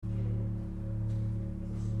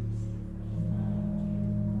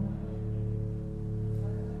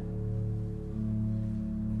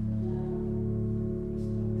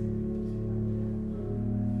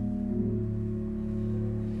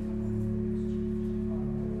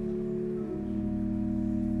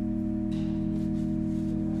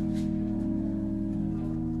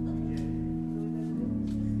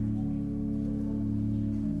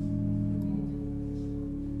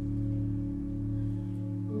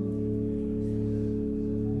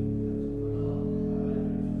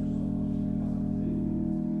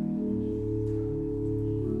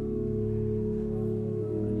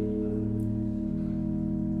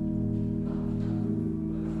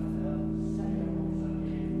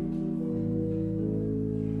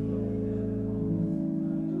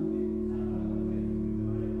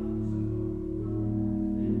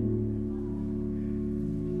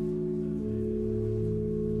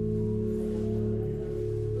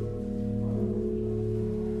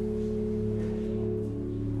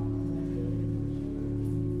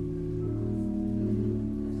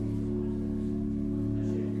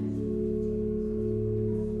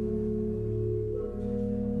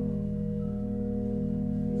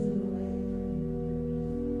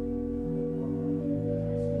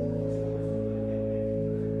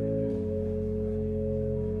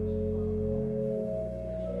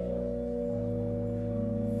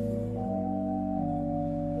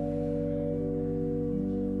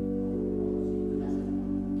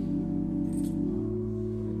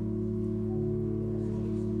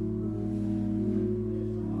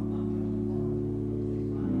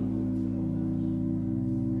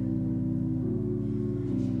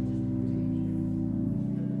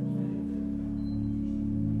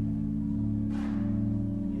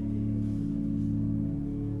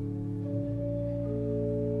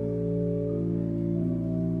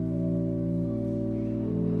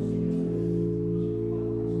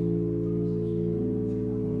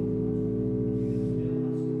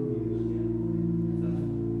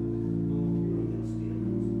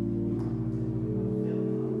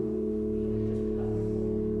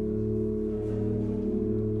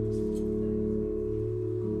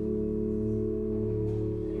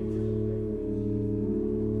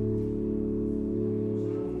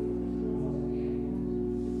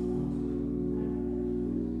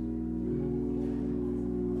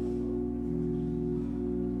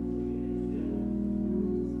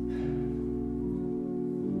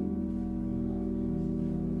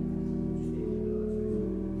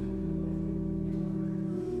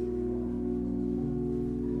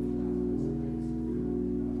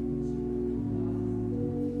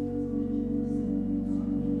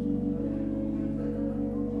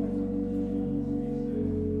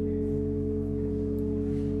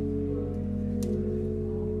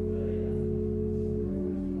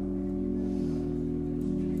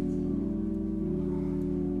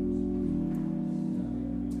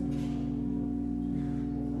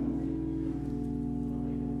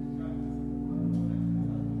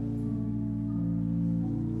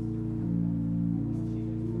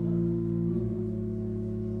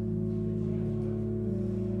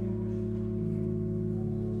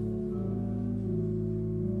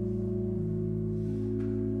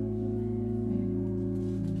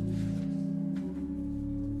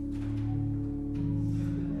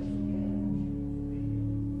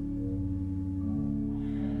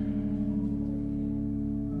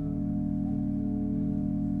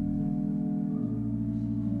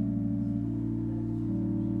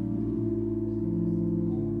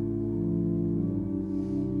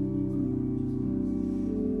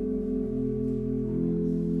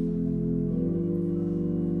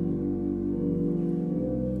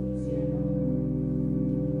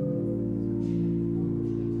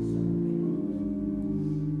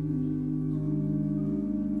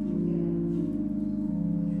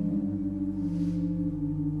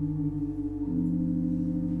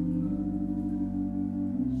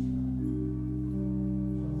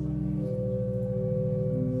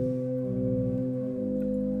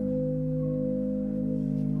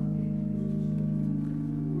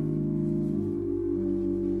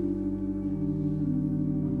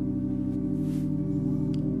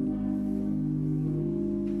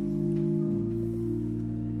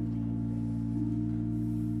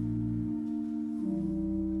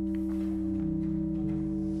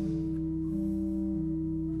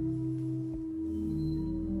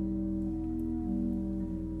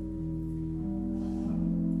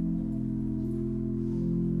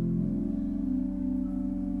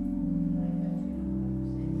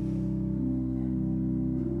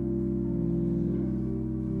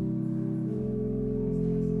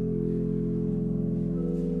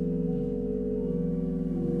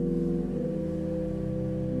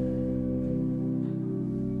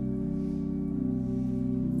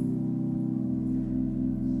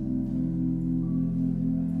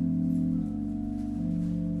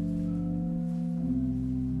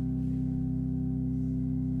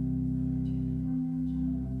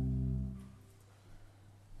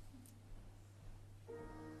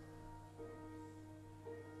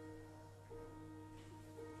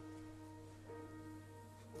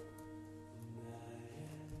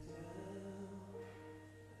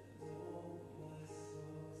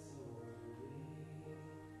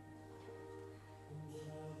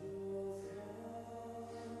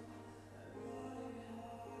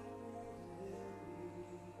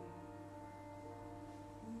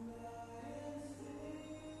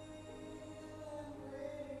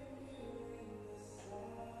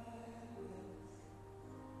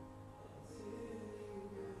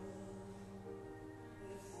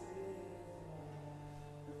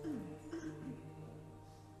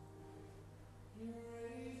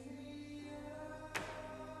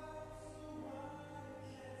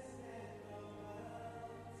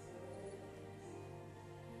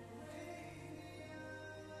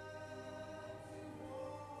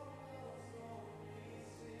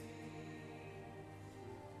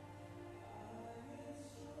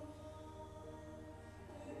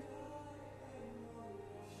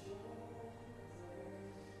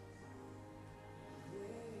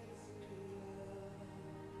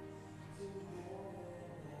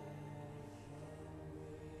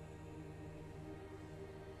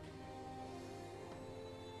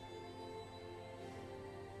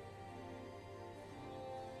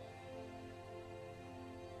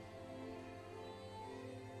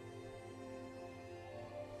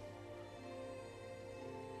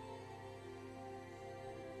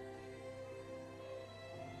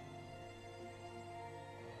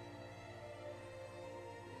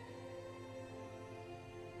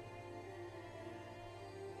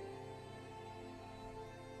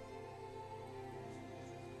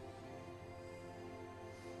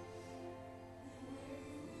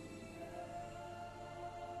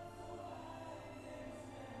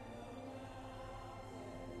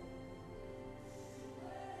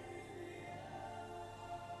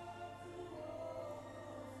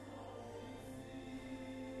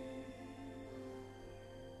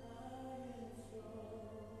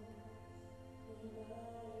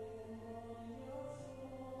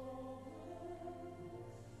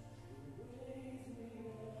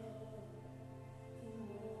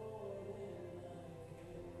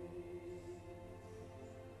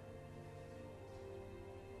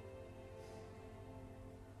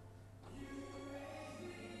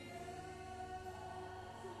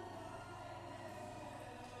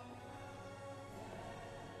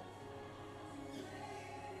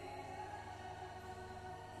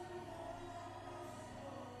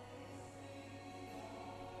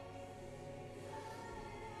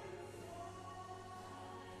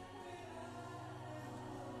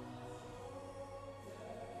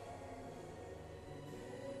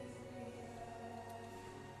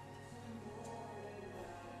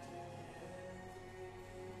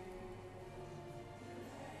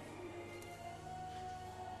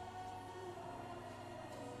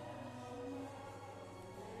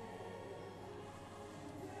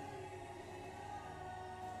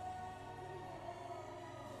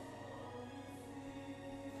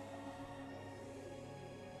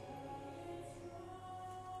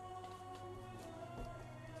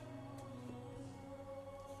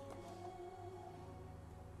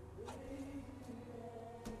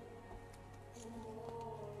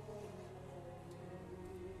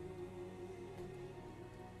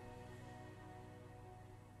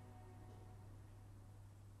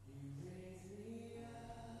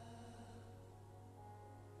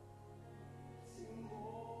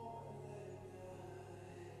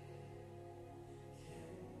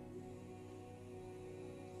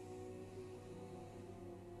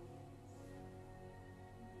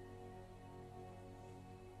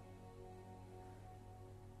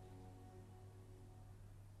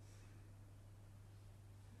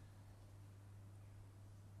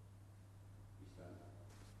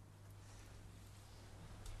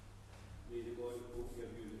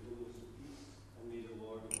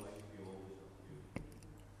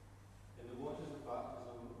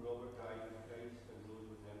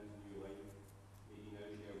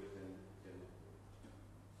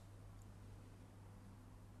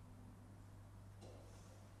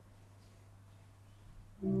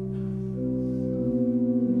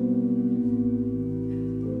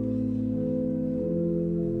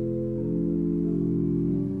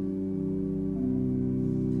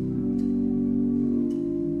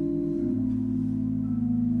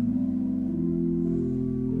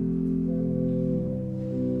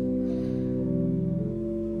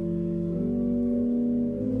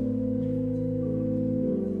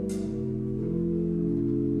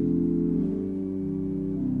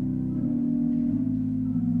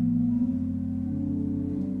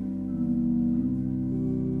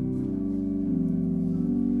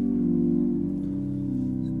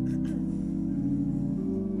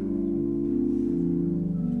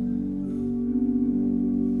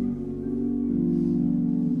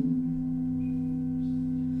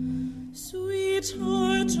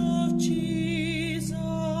Sweetheart of Jesus,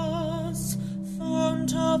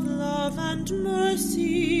 fount of love and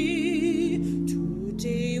mercy,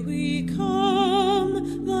 today we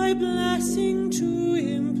come thy blessing to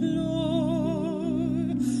implore.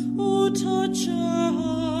 Oh, touch our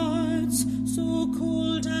hearts, so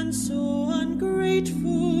cold and so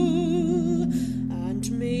ungrateful,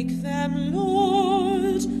 and make them,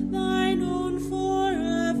 Lord, thine own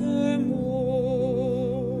forevermore.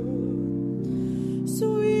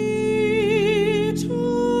 Sweetheart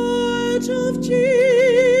of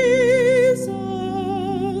Jesus,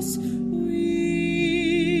 we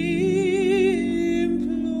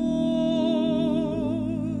implore.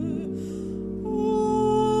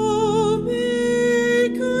 Oh,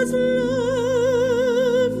 make us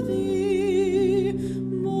love thee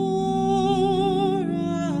more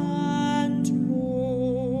and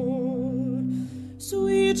more.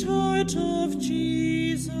 Sweetheart of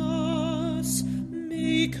Jesus,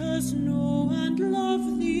 make us know and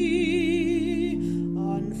love thee.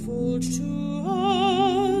 Unfold to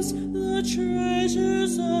us the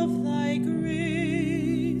treasures of thy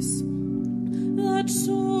grace, that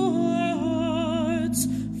so our hearts,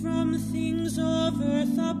 from things of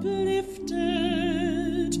earth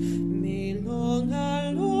uplifted, may long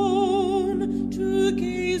alone to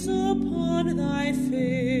gaze upon thy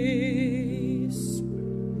face.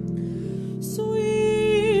 Sweetheart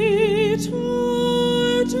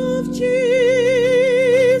of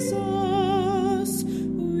Jesus,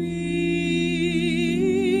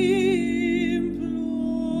 we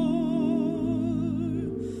implore.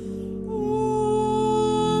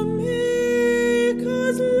 Oh, make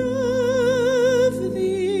us love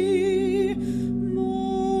thee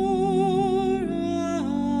more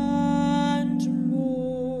and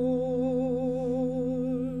more.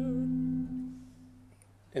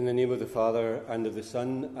 In the name of the Father, and of the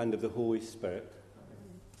Son, and of the Holy Spirit.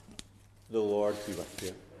 The Lord be with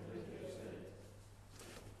you.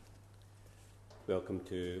 Welcome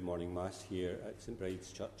to morning Mass here at St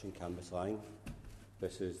Bride's Church in Cambuslang.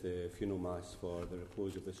 This is the funeral Mass for the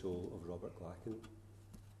repose of the soul of Robert Glacken.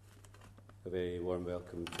 A very warm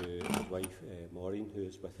welcome to his wife Maureen, who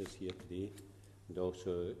is with us here today, and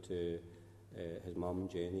also to his mum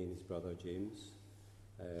Jenny and his brother James.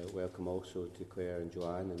 Welcome also to Claire and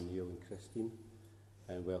Joanne and Neil and Christine,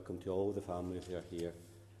 and welcome to all the families who are here,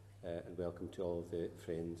 and welcome to all the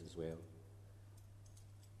friends as well.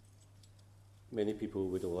 Many people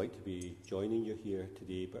would have liked to be joining you here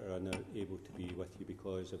today but are unable to be with you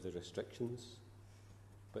because of the restrictions,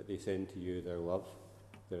 but they send to you their love,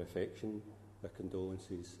 their affection, their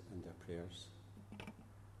condolences and their prayers.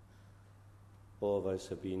 All of us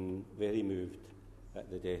have been very moved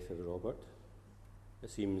at the death of Robert.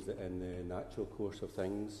 It seems that in the natural course of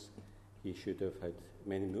things, he should have had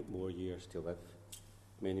many more years to live,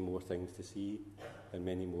 many more things to see, and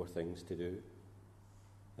many more things to do.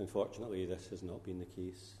 Unfortunately, this has not been the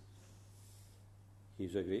case. He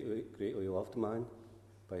was a greatly loved man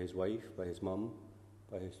by his wife, by his mum,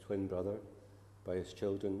 by his twin brother, by his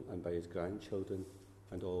children and by his grandchildren,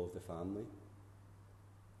 and all of the family.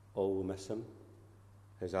 All will miss him.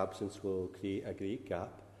 His absence will create a great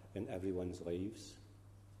gap in everyone's lives.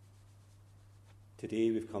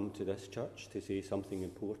 Today we've come to this church to say something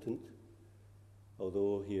important.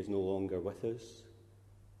 Although he is no longer with us,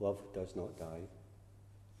 love does not die.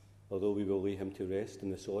 Although we will lay him to rest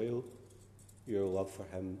in the soil, your love for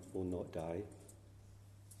him will not die.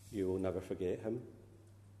 You will never forget him,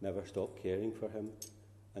 never stop caring for him,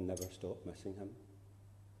 and never stop missing him.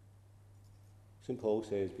 St. Paul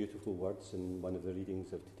says beautiful words in one of the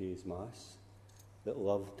readings of today's Mass, that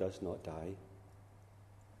love does not die.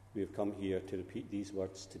 We have come here to repeat these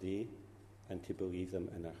words today and to believe them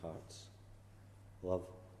in our hearts. Love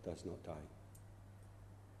does not die.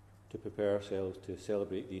 To prepare ourselves to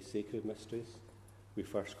celebrate these sacred mysteries, we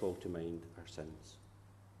first call to mind our sins.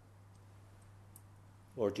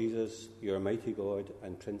 Lord Jesus, you are mighty God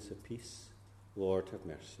and Prince of Peace, Lord have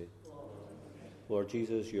mercy. Lord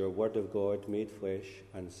Jesus, you are Word of God made flesh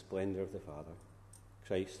and splendour of the Father,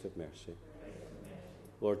 Christ have mercy.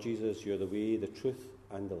 Lord Jesus, you are the way, the truth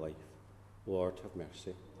and the life, Lord have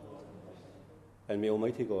mercy. And may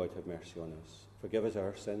Almighty God have mercy on us, forgive us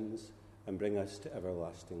our sins, and bring us to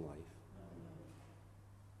everlasting life.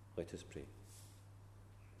 Let us pray.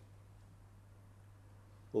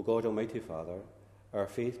 O God, Almighty Father, our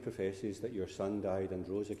faith professes that your Son died and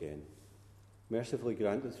rose again. Mercifully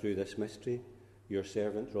grant that through this mystery, your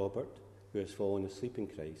servant Robert, who has fallen asleep in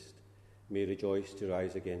Christ, may rejoice to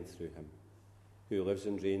rise again through him, who lives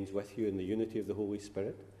and reigns with you in the unity of the Holy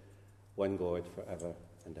Spirit, one God, for ever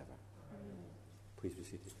and ever. Amen. Please be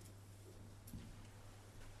seated.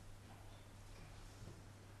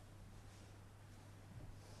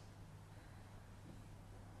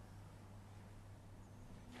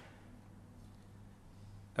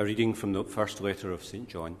 A reading from the first letter of St.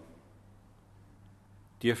 John.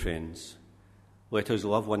 Dear friends, let us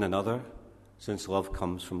love one another, since love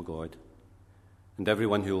comes from God. And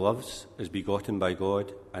everyone who loves is begotten by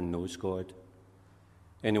God and knows God.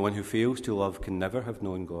 Anyone who fails to love can never have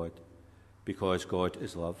known God, because God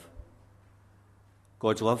is love.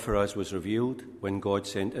 God's love for us was revealed when God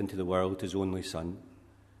sent into the world his only Son,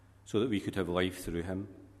 so that we could have life through him.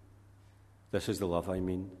 This is the love I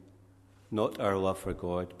mean. Not our love for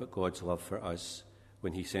God, but God's love for us,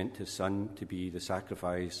 when he sent his Son to be the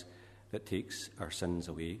sacrifice that takes our sins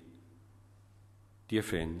away. Dear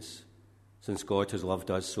friends, since God has loved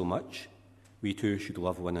us so much, we too should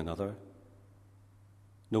love one another.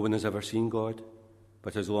 No one has ever seen God,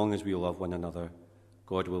 but as long as we love one another,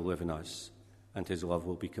 God will live in us, and his love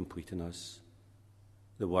will be complete in us.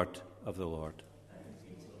 The word of the Lord.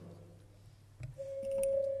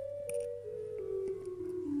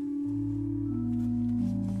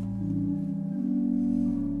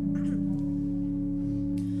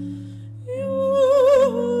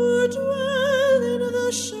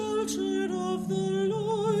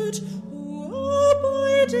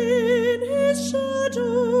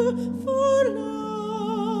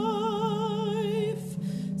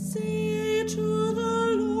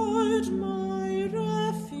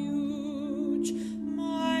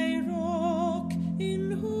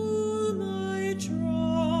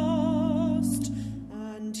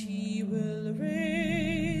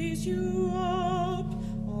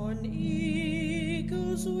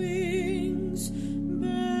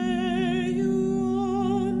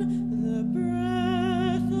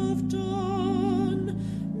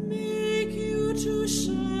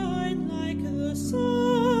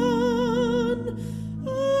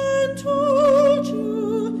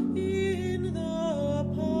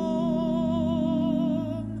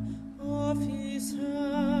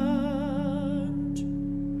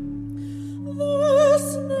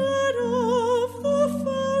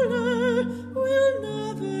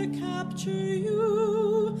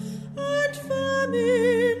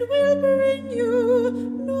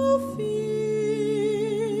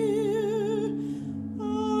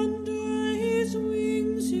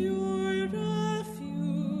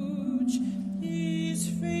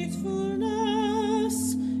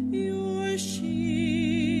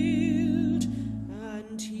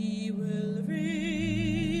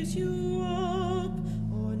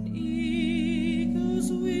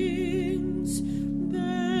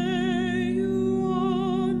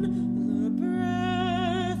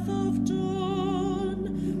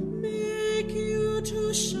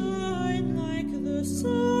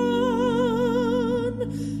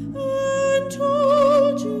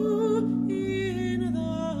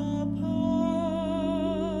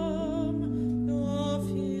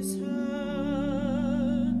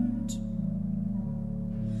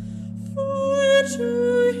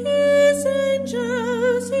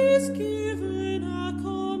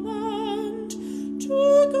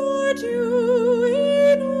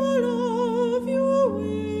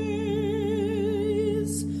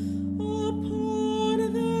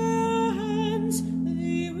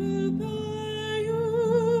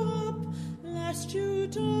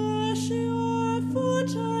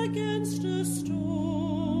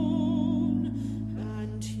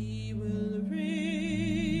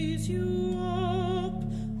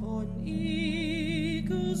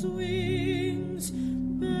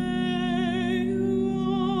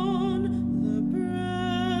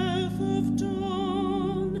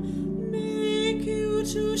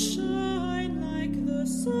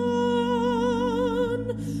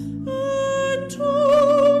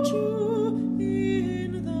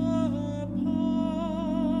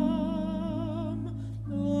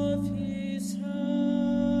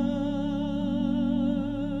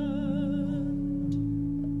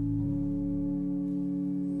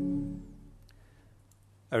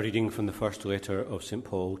 A reading from the first letter of St.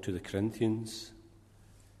 Paul to the Corinthians.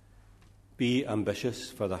 Be ambitious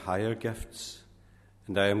for the higher gifts,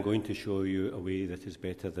 and I am going to show you a way that is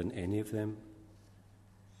better than any of them.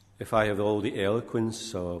 If I have all the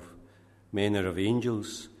eloquence of men or of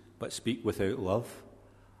angels, but speak without love,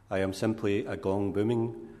 I am simply a gong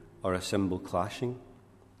booming or a cymbal clashing.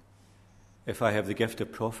 If I have the gift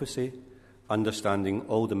of prophecy, understanding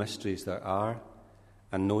all the mysteries there are,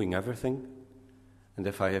 and knowing everything, and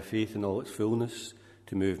if I have faith in all its fullness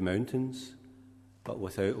to move mountains, but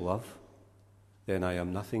without love, then I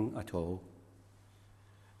am nothing at all.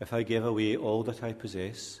 If I give away all that I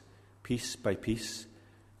possess, piece by piece,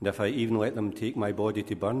 and if I even let them take my body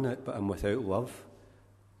to burn it, but am without love,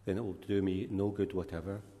 then it will do me no good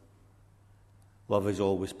whatever. Love is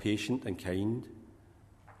always patient and kind.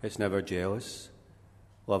 It's never jealous.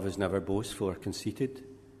 Love is never boastful or conceited.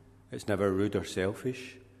 It's never rude or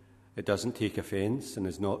selfish. It doesn't take offence and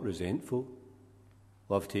is not resentful.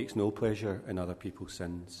 Love takes no pleasure in other people's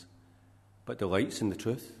sins, but delights in the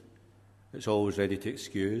truth. It's always ready to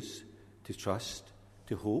excuse, to trust,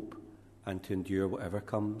 to hope, and to endure whatever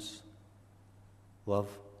comes.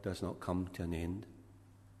 Love does not come to an end.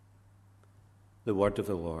 The word of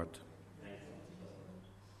the Lord.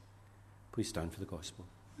 Please stand for the gospel.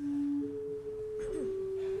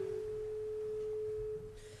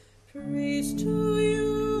 Praise to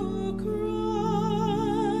you,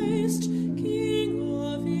 Christ, King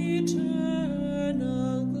of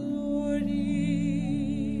eternal glory.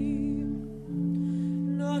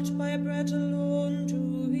 Not by bread alone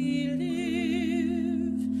do we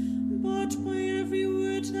live, but by every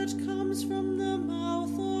word that comes from the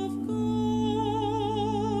mouth of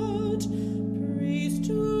God. Praise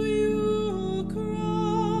to you,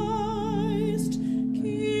 Christ,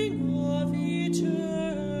 King of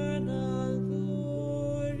eternal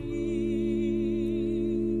glory.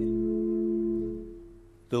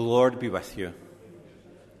 The Lord be with you.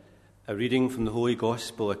 A reading from the Holy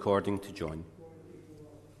Gospel according to John.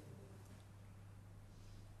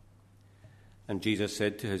 And Jesus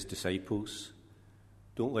said to his disciples,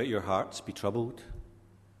 "Don't let your hearts be troubled.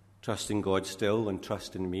 Trust in God still and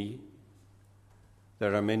trust in me.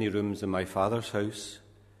 There are many rooms in my Father's house.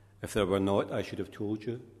 If there were not, I should have told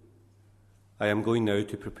you. I am going now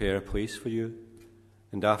to prepare a place for you,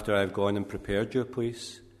 and after I have gone and prepared your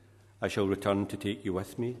place, I shall return to take you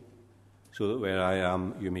with me, so that where I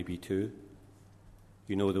am, you may be too.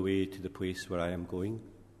 You know the way to the place where I am going."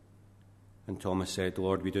 And Thomas said,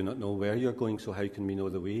 "Lord, we do not know where you're going, so how can we know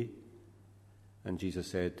the way?" And Jesus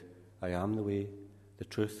said, "I am the way, the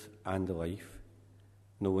truth, and the life.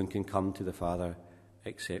 No one can come to the Father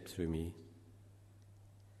except through me."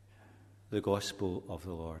 The Gospel of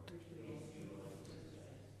the Lord.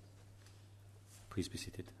 Please be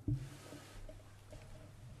seated.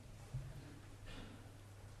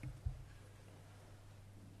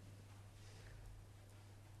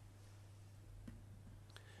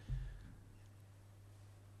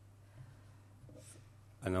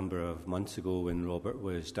 A number of months ago, when Robert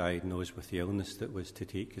was diagnosed with the illness that was to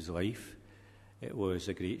take his life, it was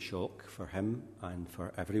a great shock for him and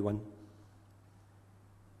for everyone.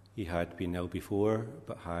 He had been ill before,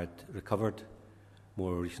 but had recovered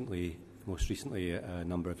most recently a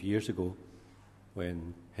number of years ago,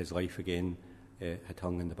 when his life again had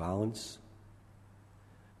hung in the balance.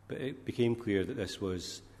 But it became clear that this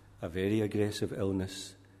was a very aggressive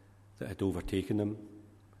illness that had overtaken him.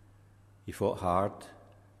 He fought hard,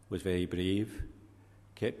 was very brave,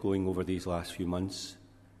 kept going over these last few months,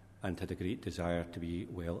 and had a great desire to be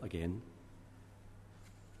well again.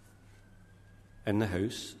 In the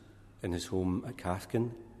house, in his home at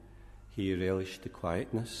Cathkin, he relished the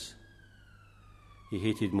quietness. He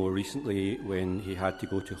hated more recently when he had to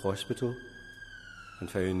go to hospital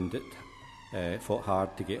and found it fought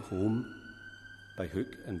hard to get home by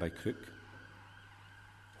hook and by crook.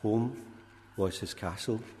 Home was his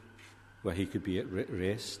castle, where he could be at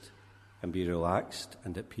rest and be relaxed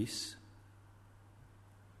and at peace.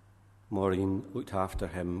 Maureen looked after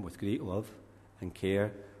him with great love and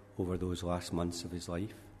care over those last months of his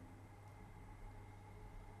life.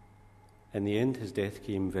 In the end, his death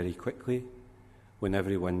came very quickly, when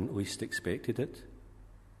everyone least expected it.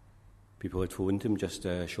 People had phoned him just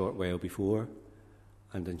a short while before,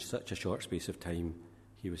 and in such a short space of time,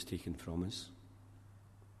 he was taken from us.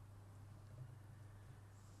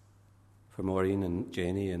 For Maureen and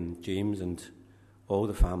Jenny and James and all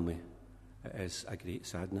the family, it is a great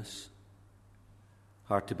sadness.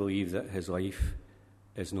 Hard to believe that his life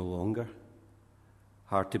is no longer.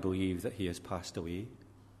 Hard to believe that he has passed away.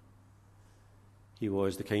 He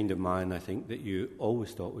was the kind of man, I think, that you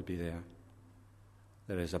always thought would be there.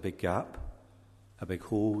 There is a big gap, a big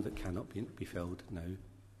hole that cannot be filled now.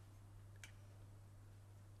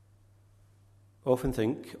 I often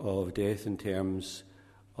think of death in terms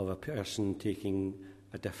of a person taking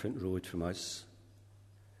a different road from us.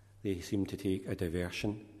 They seem to take a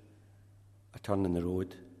diversion, a turn in the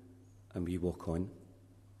road, and we walk on.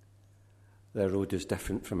 Their road is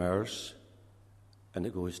different from ours, and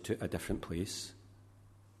it goes to a different place.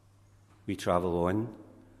 We travel on,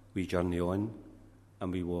 we journey on,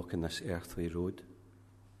 and we walk in this earthly road.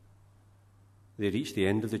 They reach the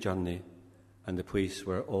end of the journey and the place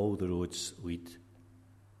where all the roads lead,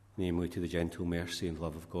 namely to the gentle mercy and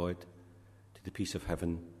love of God, to the peace of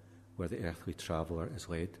heaven where the earthly traveller is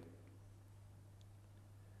led.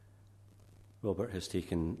 Robert has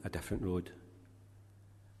taken a different road.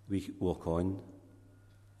 We walk on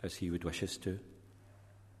as he would wish us to.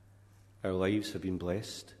 Our lives have been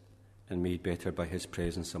blessed and made better by his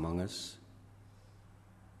presence among us.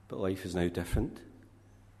 But life is now different,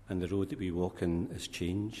 and the road that we walk in is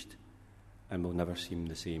changed and will never seem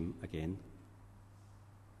the same again.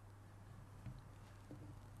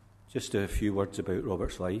 Just a few words about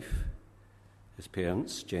Robert's life. His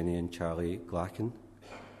parents, Jenny and Charlie Glacken.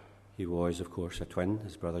 He was, of course, a twin,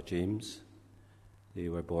 his brother James. They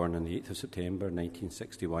were born on the 8th of September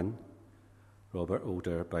 1961. Robert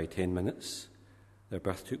older by 10 minutes. Their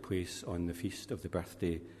birth took place on the feast of the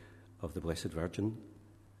birthday of the Blessed Virgin.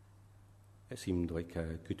 It seemed like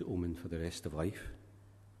a good omen for the rest of life.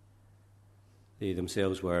 They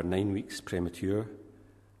themselves were 9 weeks premature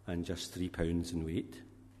and just 3 pounds in weight.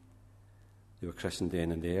 They were christened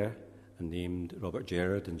then and there and named Robert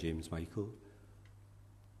Gerard and James Michael.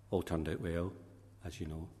 All turned out well, as you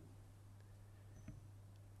know.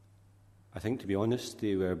 I think, to be honest,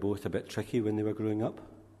 they were both a bit tricky when they were growing up.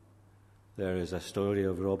 There is a story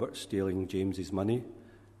of Robert stealing James's money,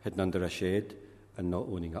 hidden under a shed and not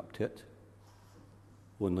owning up to it,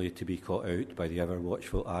 only to be caught out by the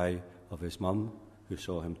ever-watchful eye of his mum, who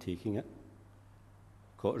saw him taking it.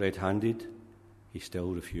 Caught red-handed, he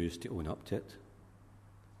still refused to own up to it.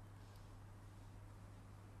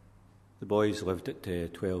 The boys lived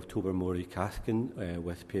at 12 Tobermory, Cathkin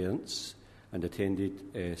with parents and attended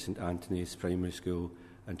St Anthony's Primary School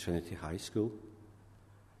and Trinity High School.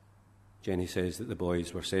 Jenny says that the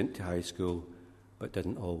boys were sent to high school but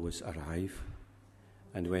didn't always arrive.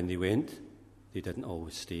 And when they went, they didn't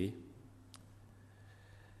always stay.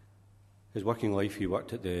 His working life, he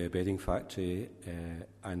worked at the bedding factory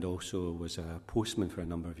and also was a postman for a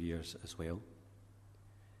number of years as well.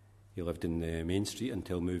 He lived in the Main Street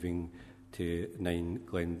until moving to 9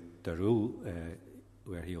 Glendarule,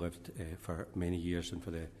 where he lived for many years and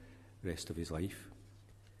for the rest of his life.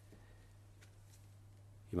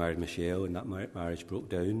 He married Michelle, and that marriage broke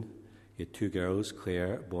down. He had 2 girls,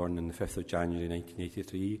 Claire, born on the 5th of January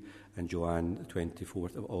 1983, and Joanne, the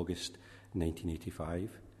 24th of August 1985.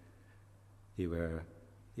 They were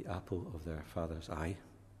the apple of their father's eye.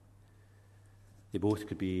 They both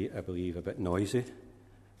could be, I believe, a bit noisy,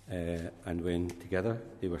 and when together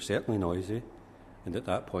they were certainly noisy, and at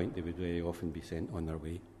that point they would very often be sent on their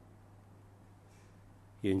way.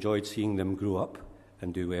 He enjoyed seeing them grow up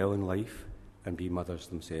and do well in life and be mothers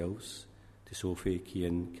themselves, to Sophie,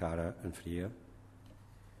 Cian, Cara and Freya.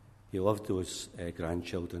 He loved those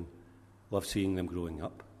grandchildren, loved seeing them growing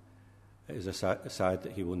up. It is sad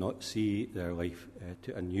that he will not see their life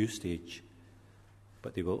to a new stage,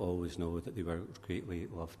 but they will always know that they were greatly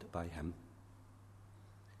loved by him.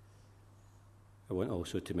 I want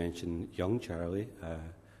also to mention young Charlie,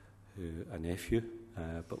 a nephew,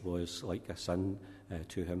 but was like a son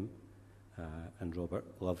to him. And Robert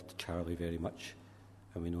loved Charlie very much,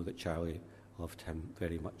 and we know that Charlie loved him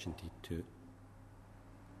very much indeed too.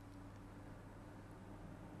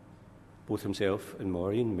 Both himself and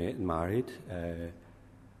Maureen met and married.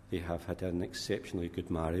 They have had an exceptionally good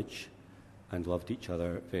marriage and loved each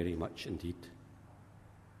other very much indeed.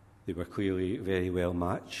 They were clearly very well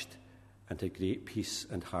matched and had great peace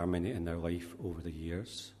and harmony in their life over the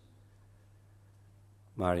years.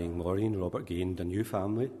 Marrying Maureen, Robert gained a new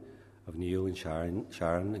family of Neil and Sharon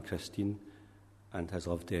and Christine, and has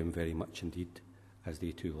loved them very much indeed, as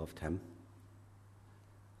they too loved him.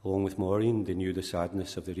 Along with Maureen, they knew the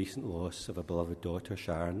sadness of the recent loss of a beloved daughter,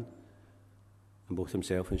 Sharon, and both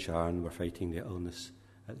himself and Sharon were fighting the illness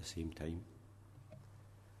at the same time.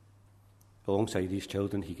 Alongside these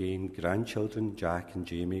children, he gained grandchildren, Jack and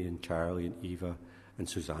Jamie and Charlie and Eva and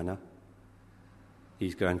Susanna.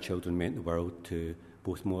 These grandchildren meant the world to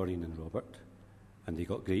both Maureen and Robert, and they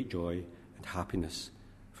got great joy and happiness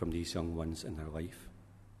from these young ones in their life.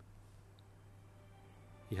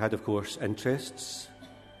 He had, of course, interests.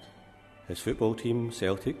 His football team,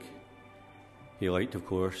 Celtic. He liked, of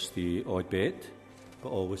course, the odd bet, but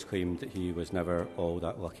always claimed that he was never all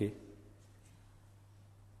that lucky.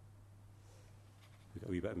 We've got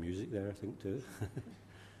a wee bit of music there, I think, too.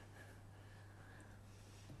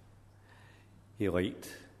 He liked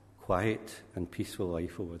quiet and peaceful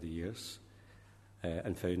life over the years,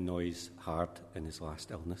 and found noise hard in his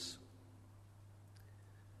last illness.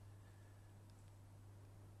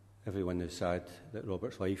 Everyone is sad that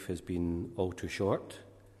Robert's life has been all too short,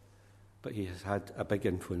 but he has had a big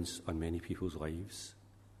influence on many people's lives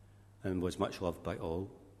and was much loved by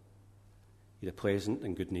all. He had a pleasant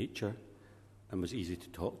and good nature and was easy to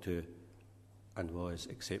talk to and was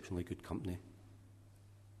exceptionally good company.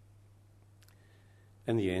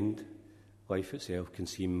 In the end, life itself can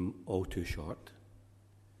seem all too short.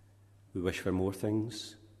 We wish for more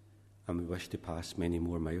things and we wish to pass many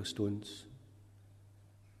more milestones.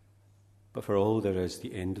 But for all, there is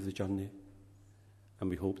the end of the journey, and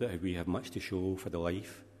we hope that we have much to show for the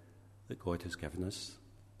life that God has given us.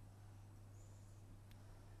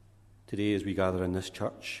 Today, as we gather in this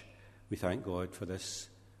church, we thank God for this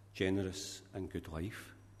generous and good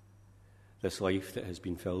life, this life that has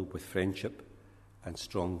been filled with friendship and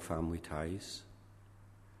strong family ties,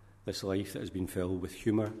 this life that has been filled with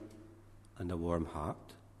humour and a warm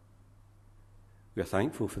heart. We are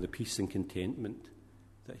thankful for the peace and contentment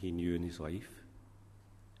that he knew in his life.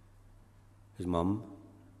 His mum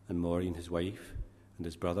and Maureen, his wife, and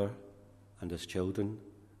his brother and his children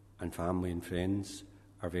and family and friends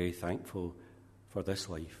are very thankful for this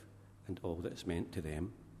life and all that it's meant to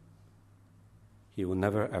them. He will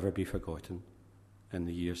never ever be forgotten in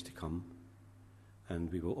the years to come,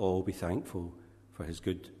 and we will all be thankful for his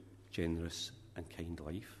good, generous and kind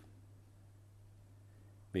life.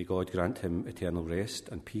 May God grant him eternal rest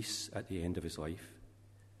and peace at the end of his life,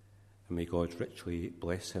 and may God richly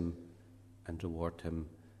bless him and reward him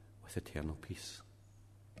with eternal peace.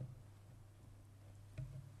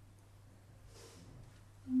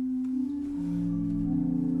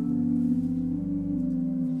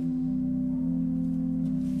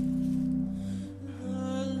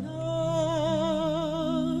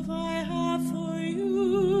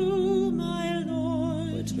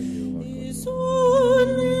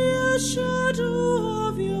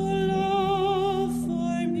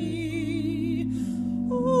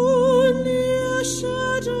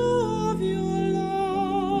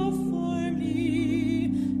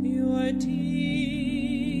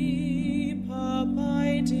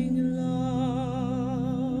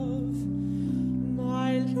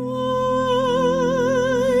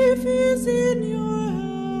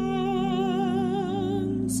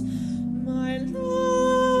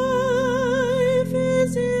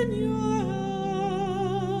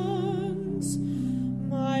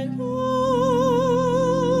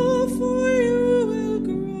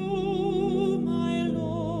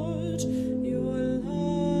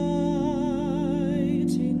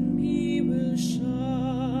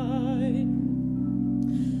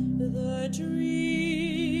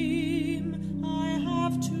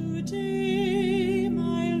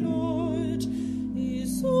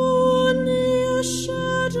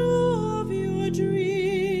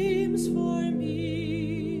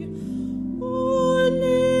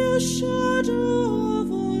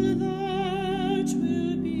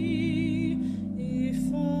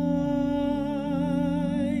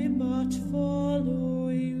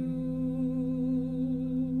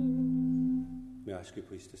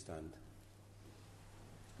 To stand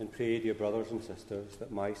and pray, dear brothers and sisters,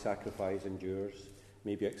 that my sacrifice and yours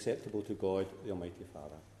may be acceptable to God, the Almighty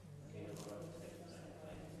Father.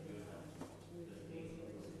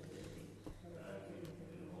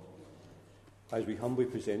 As we humbly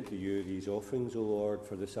present to you these offerings, O Lord,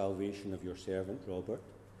 for the salvation of your servant Robert,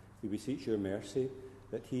 we beseech your mercy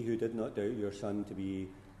that he who did not doubt your Son to be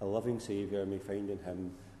a loving Saviour may find in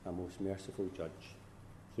him a most merciful Judge,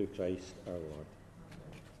 through Christ our Lord.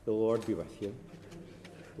 The Lord be with you.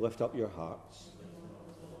 Lift up your hearts.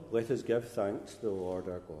 Let us give thanks to the Lord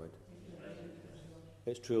our God.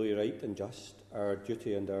 It's truly right and just, our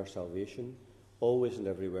duty and our salvation, always and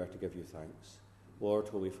everywhere to give you thanks, Lord,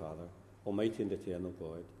 Holy Father, Almighty and eternal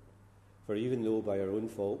God. For even though by our own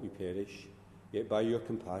fault we perish, yet by your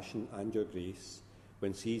compassion and your grace,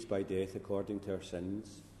 when seized by death according to our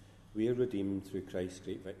sins, we are redeemed through Christ's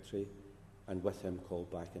great victory, and with him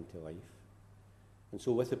called back into life. And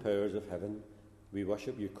so with the powers of heaven, we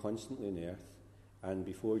worship you constantly on earth, and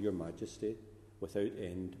before your majesty, without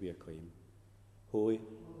end we acclaim. Holy,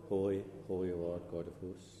 holy, holy Lord God of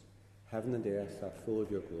hosts, heaven and earth are full of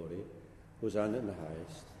your glory. Hosanna in the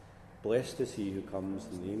highest. Blessed is he who comes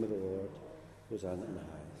in the name of the Lord. Hosanna in the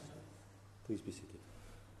highest. Please be seated.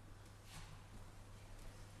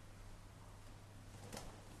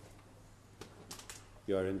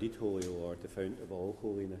 You are indeed holy, O Lord, the fount of all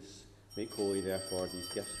holiness. Make holy, therefore, these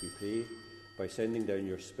gifts, we pray, by sending down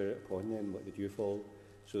your Spirit upon them like the dewfall,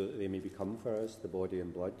 so that they may become for us the body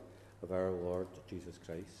and blood of our Lord Jesus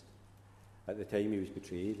Christ. At the time he was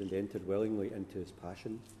betrayed and entered willingly into his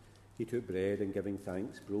passion, he took bread and, giving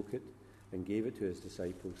thanks, broke it and gave it to his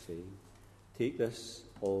disciples, saying, "Take this,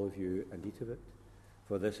 all of you, and eat of it,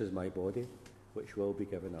 for this is my body, which will be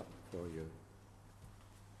given up for you."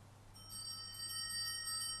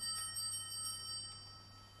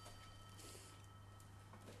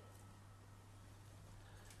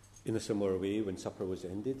 In a similar way, when supper was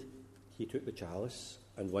ended, he took the chalice,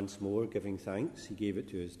 and once more, giving thanks, he gave it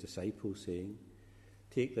to his disciples, saying,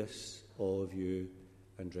 "Take this, all of you,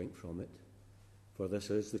 and drink from it. For this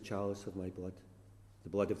is the chalice of my blood, the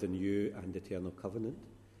blood of the new and eternal covenant,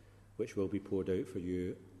 which will be poured out for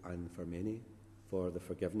you and for many, for the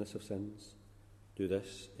forgiveness of sins. Do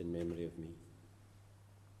this in memory of me.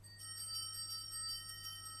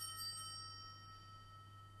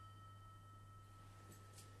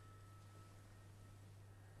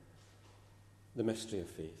 The mystery of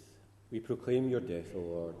faith. We proclaim your death, O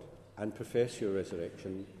Lord, and profess your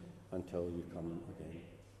resurrection until you come again.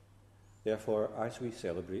 Therefore, as we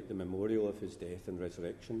celebrate the memorial of his death and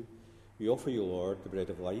resurrection, we offer you, Lord, the bread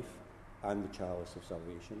of life and the chalice of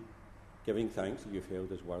salvation, giving thanks that you have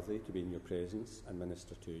held us worthy to be in your presence and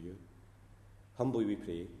minister to you. Humbly we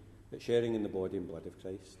pray that, sharing in the body and blood of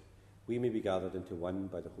Christ, we may be gathered into one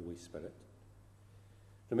by the Holy Spirit.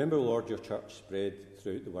 Remember, Lord, your church spread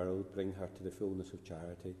throughout the world. Bring her to the fullness of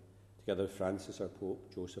charity, together with Francis, our Pope,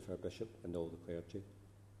 Joseph, our Bishop, and all the clergy.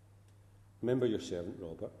 Remember your servant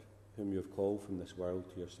Robert, whom you have called from this world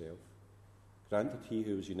to yourself. Grant that he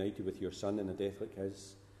who was united with your Son in a death like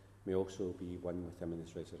his may also be one with him in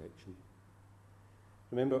his resurrection.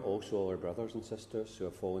 Remember also all our brothers and sisters who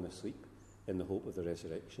have fallen asleep in the hope of the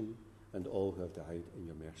resurrection, and all who have died in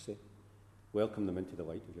your mercy. Welcome them into the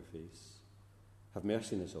light of your face. Have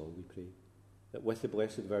mercy on us all, we pray, that with the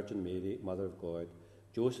Blessed Virgin Mary, Mother of God,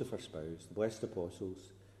 Joseph her spouse, the blessed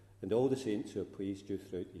apostles, and all the saints who have pleased you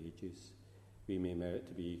throughout the ages, we may merit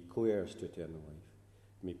to be co-heirs to eternal life.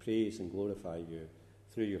 We may praise and glorify you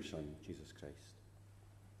through your Son, Jesus Christ.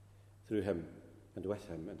 Through him, and with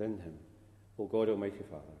him, and in him, O God, Almighty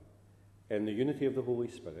Father, in the unity of the Holy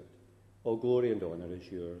Spirit, all glory and honour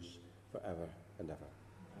is yours for ever and ever.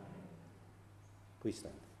 Please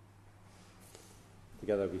stand.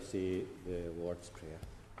 Together we say the Lord's Prayer.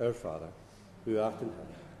 Our Father, who art in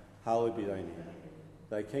heaven, hallowed be thy name.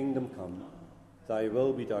 Thy kingdom come, thy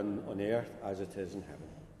will be done on earth as it is in heaven.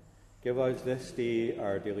 Give us this day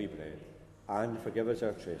our daily bread, and forgive us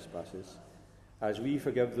our trespasses, as we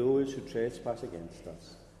forgive those who trespass against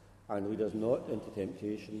us. And lead us not into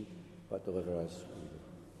temptation, but deliver us from evil.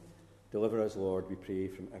 Deliver us, Lord, we pray,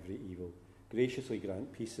 from every evil. Graciously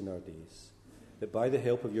grant peace in our days, that by the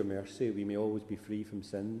help of your mercy we may always be free from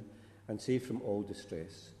sin and safe from all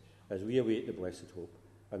distress, as we await the blessed hope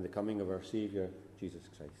and the coming of our Saviour, Jesus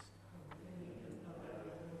Christ.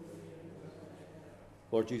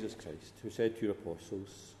 Lord Jesus Christ, who said to your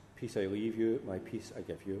apostles, "Peace I leave you, my peace I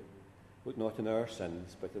give you," look not on our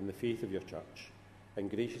sins, but in the faith of your church, and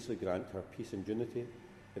graciously grant her peace and unity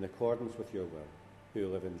in accordance with your will, who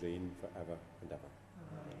live and reign for ever and ever.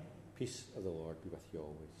 Amen. Peace of the Lord be with you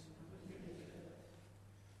always.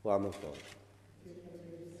 Lamb of God.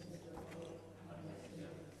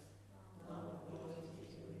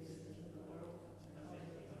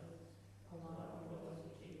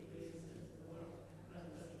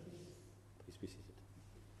 Please be seated.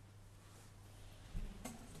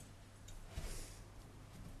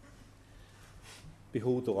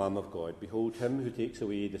 Behold the Lamb of God. Behold him who takes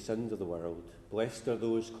away the sins of the world. Blessed are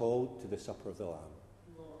those called to the supper of the Lamb.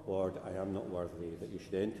 Lord, I am not worthy that you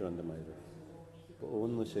should enter under my roof, but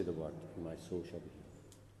only say the word, and my soul shall be healed.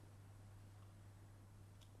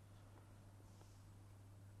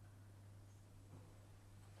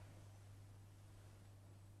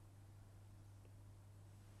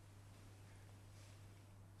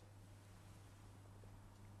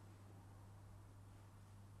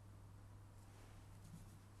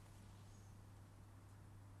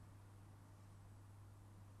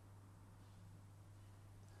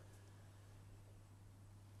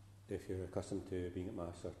 If you're accustomed to being at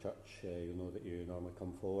Mass or church, you'll know that you normally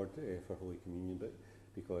come forward for Holy Communion, but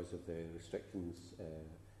because of the restrictions,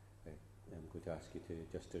 I'm going to ask you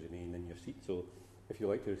to remain in your seat. So if you'd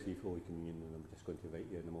like to receive Holy Communion, then I'm just going to invite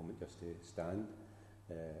you in a moment just to stand,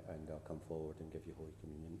 and I'll come forward and give you Holy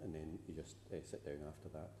Communion, and then you just sit down after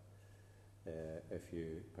that. If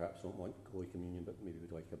you perhaps don't want Holy Communion, but maybe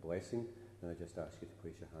would like a blessing, then I just ask you to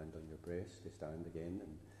place your hand on your breast, to stand again,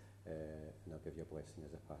 and I'll give you a blessing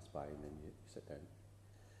as I pass by, and then you sit down.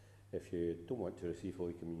 If you don't want to receive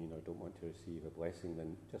Holy Communion or don't want to receive a blessing,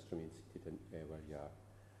 then just remain seated where you are.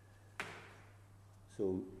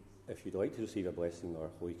 So if you'd like to receive a blessing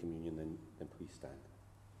or Holy Communion, then please stand.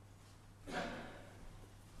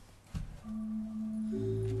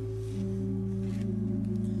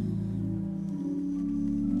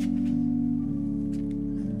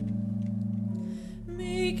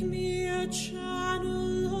 Make me a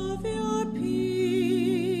channel of your peace.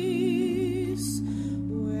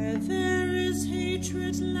 Where there is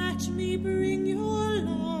hatred, let me bring your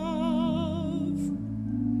love.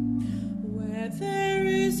 Where there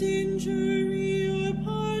is injury, your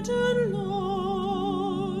pardon, Lord.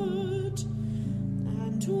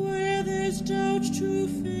 true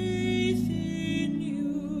faith in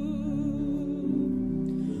you.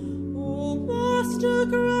 O Master,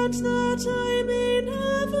 grant that I may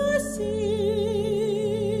never seek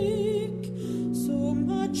so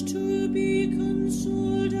much to be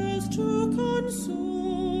consoled as to console,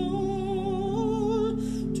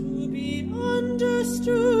 to be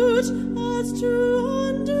understood as to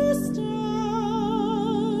understand,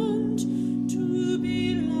 to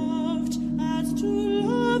be loved as to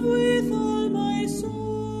love with all my soul.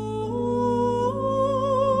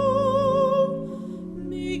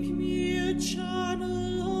 Make me a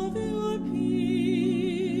channel of your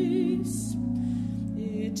peace.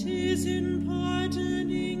 It is in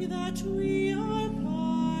pardoning that we are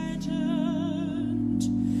pardoned,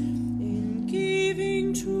 in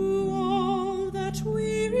giving to all that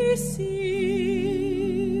we receive,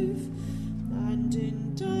 and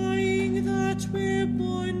in dying that we're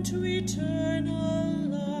born to eternal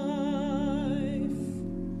life.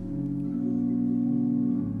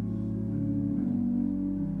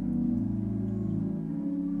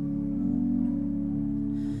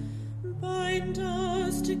 Bind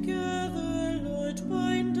us together, Lord,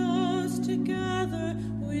 bind us together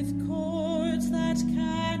with cords that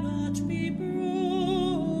cannot be broken.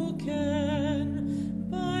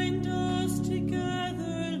 Bind us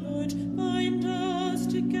together, Lord, bind us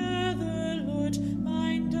together, Lord,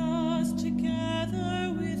 bind us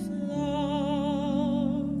together with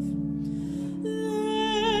love.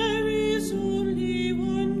 There is only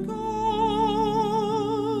one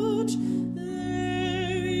God,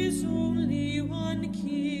 there is only one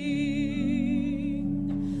King,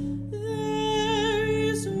 there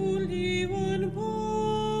is only one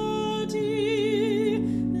body,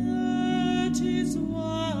 that is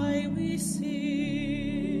why we sing.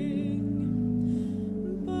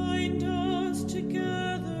 Bind us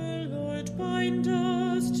together, Lord, bind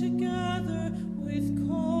us together with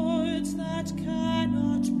cords that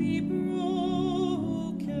cannot be broken.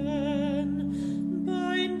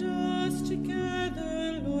 Bind us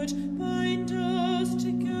together, Lord, bind us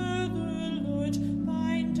together, Lord,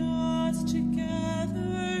 bind us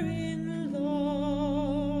together in love.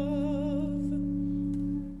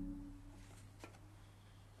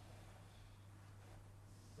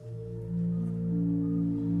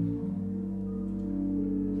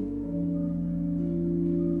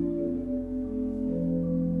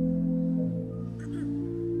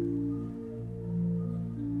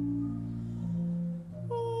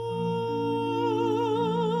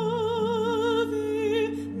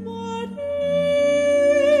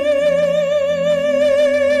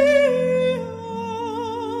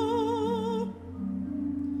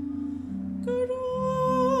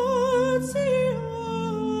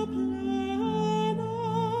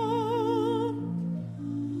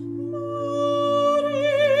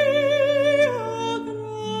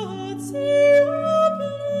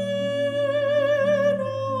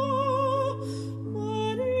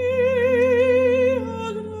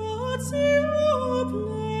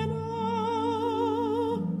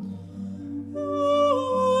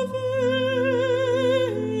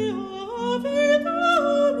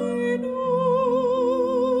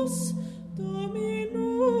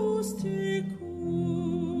 Dominus tecum,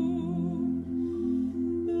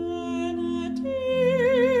 benedicta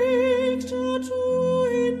tu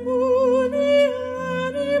in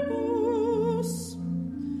mulieribus,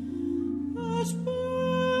 et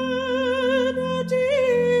benedictus,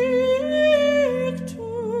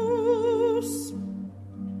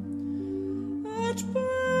 et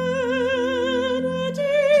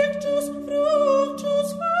benedictus fructus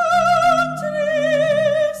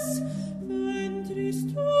ventris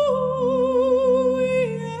tui,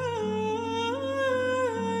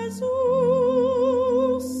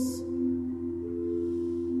 Iesus.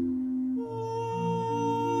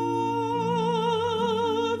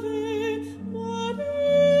 Ave Maria.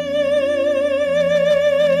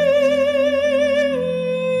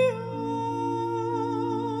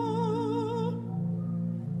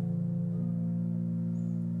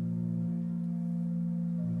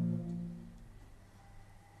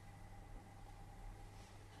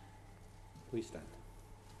 Please stand.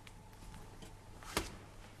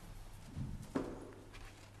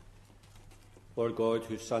 Lord God,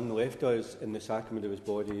 whose Son left us in the sacrament of his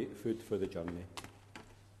body food for the journey,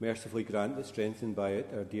 mercifully grant that, strengthened by it,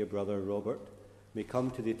 our dear brother Robert may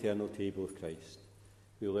come to the eternal table of Christ,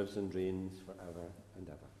 who lives and reigns for ever and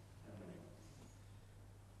ever.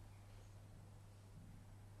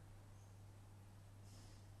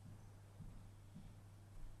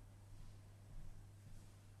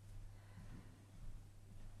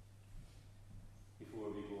 Before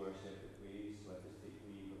we go our separate ways, let us take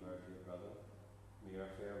leave of our dear brother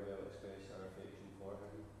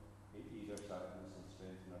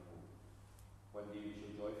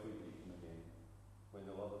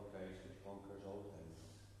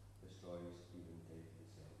destroys even death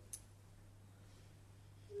itself.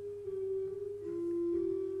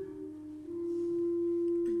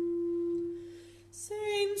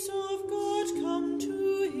 Saints of God, come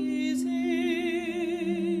to his aid,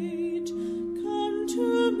 come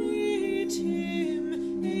to meet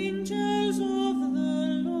him, angels of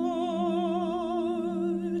the Lord.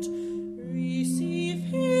 Receive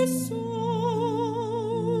his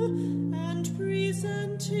soul and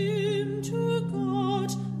present him to God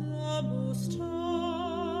the Most High.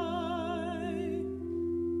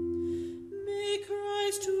 May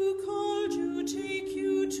Christ, who called you, take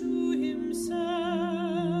you to himself.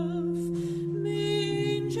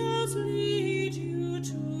 May angels lead you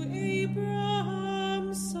to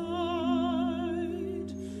Abraham's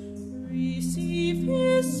side. Receive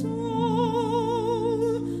his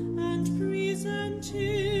soul and present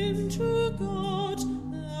him to God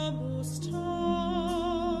the Most High.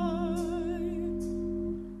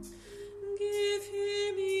 Give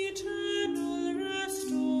him eternal rest,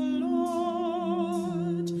 O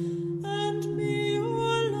Lord, and may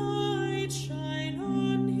your light shine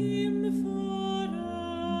on him forever.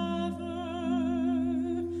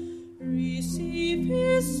 Receive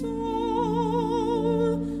his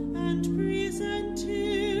soul and present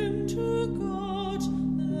him to God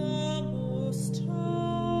the Most High.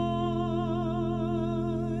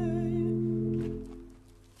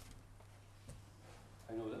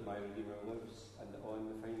 I know that my Redeemer lives, and that on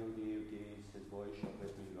the final day of days his voice shall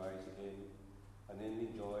bid me rise again, and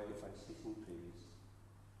ending joy and ceasing praise.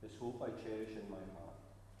 This hope I cherish in my heart,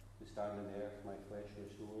 to stand on earth my flesh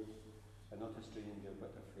restores, and not a stranger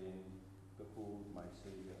but a friend, behold my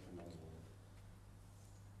Saviour and my Lord.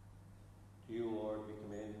 To you, Lord, we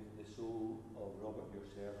commend the soul of Robert your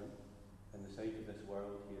servant. In the sight of this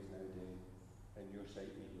world he is now dead, in your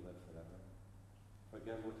sight may he live forever.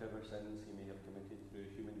 Forgive whatever sins he may have committed through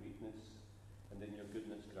human weakness, and in your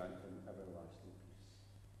goodness grant him everlasting peace.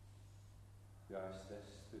 We ask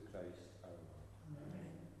this through Christ our Lord.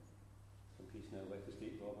 Amen. In peace now let us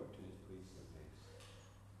take Robert to his place of rest.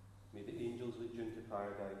 May the angels lead you into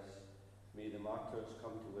paradise. May the martyrs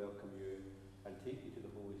come to welcome you and take you to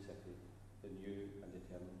the holy city, the new and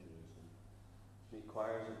eternal Jerusalem. May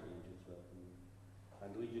choirs of angels welcome you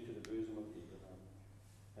and lead you to the bosom of Abraham.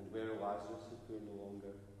 And where Lazarus is poor no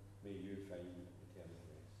longer, may you find eternal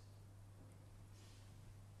rest.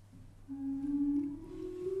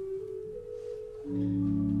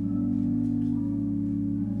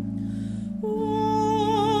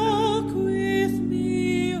 Walk with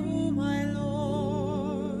me, O my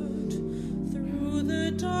Lord, through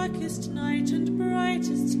the darkest night and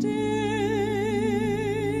brightest day.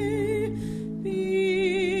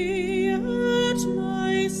 Be at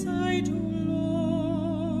my side, O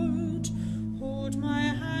Lord. Hold my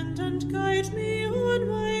hand and guide me on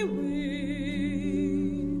my way.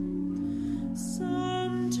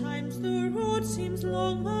 Sometimes the road seems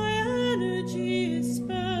long, my energy is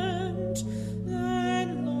spent.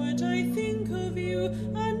 Then, Lord, I think of you,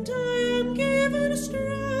 and I am given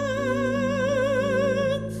strength.